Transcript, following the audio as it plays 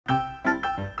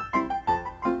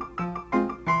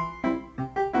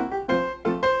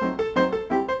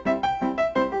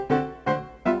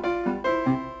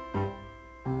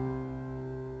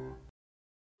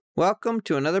Welcome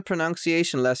to another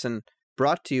pronunciation lesson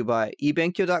brought to you by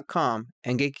eBenkyou.com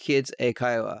and Genki Kids Ee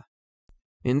Ea wa.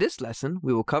 In this lesson,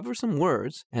 we will cover some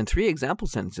words and 3 example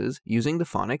sentences using the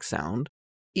phonics sound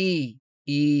E,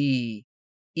 E,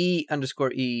 E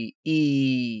underscore E,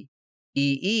 E,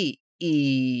 E,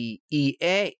 E, E,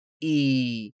 A,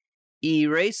 E,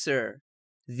 eraser,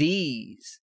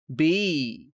 these,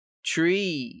 bee,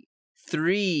 tree,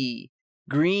 3,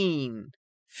 green,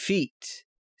 feet,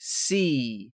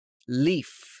 sea,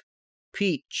 leaf,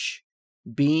 peach,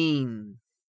 bean.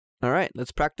 All right,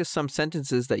 let's practice some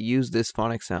sentences that use this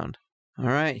phonic sound. All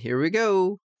right, here we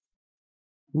go.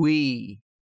 We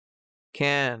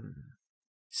can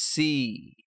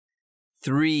see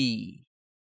 3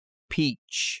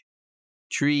 peach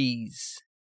trees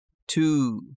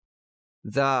to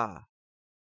the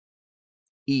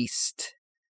east.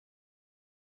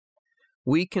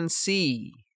 We can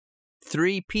see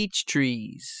 3 peach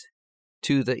trees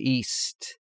to the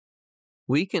east.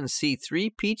 We can see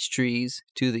 3 peach trees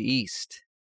to the east.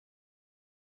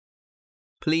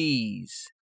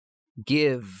 Please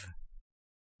give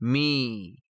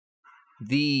me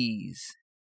these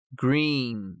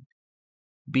green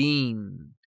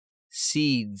bean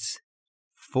seeds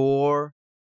for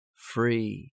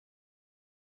free.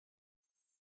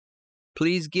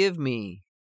 Please give me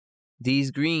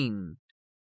these green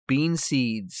bean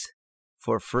seeds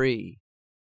for free.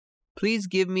 Please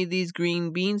give me these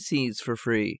green bean seeds for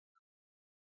free.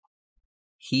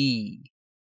 He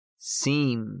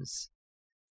seems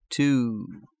to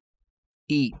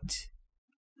eat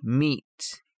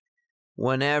meat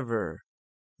whenever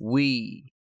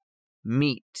we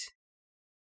meet.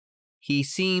 He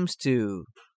seems to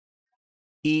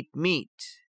eat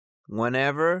meat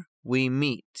whenever we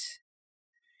meet.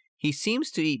 He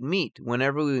seems to eat meat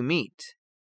whenever we meet.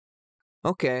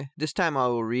 Okay, this time I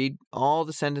will read all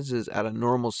the sentences at a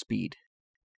normal speed.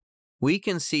 We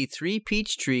can see 3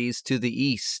 peach trees to the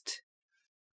east.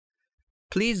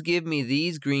 Please give me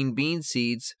these green bean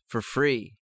seeds for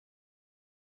free.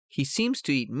 He seems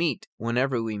to eat meat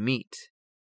whenever we meet.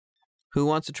 Who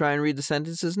wants to try and read the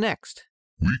sentences next?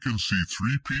 We can see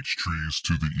 3 peach trees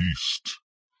to the east.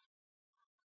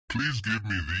 Please give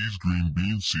me these green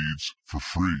bean seeds for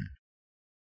free.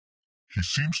 He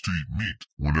seems to eat meat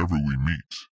whenever we meet.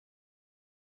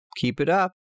 Keep it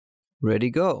up. Ready,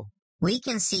 go. We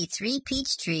can see 3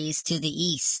 peach trees to the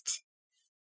east.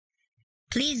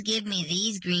 Please give me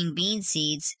these green bean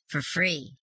seeds for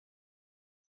free.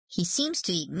 He seems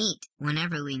to eat meat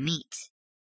whenever we meet.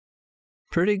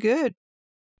 Pretty good.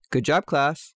 Good job,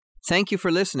 class. Thank you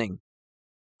for listening.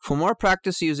 For more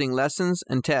practice using lessons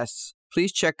and tests,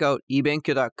 please check out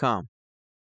eBenkyou.com.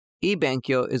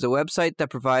 eBenkyou is a website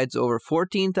that provides over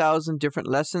 14,000 different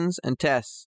lessons and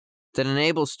tests that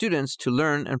enable students to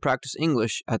learn and practice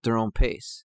English at their own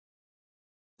pace.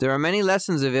 There are many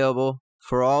lessons available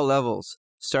for all levels,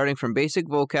 starting from basic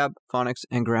vocab, phonics,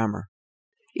 and grammar.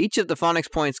 Each of the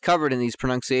phonics points covered in these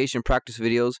pronunciation practice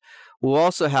videos will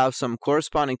also have some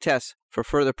corresponding tests for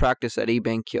further practice at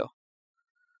eBenkyou.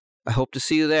 I hope to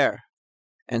see you there,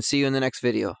 and see you in the next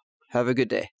video. Have a good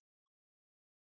day.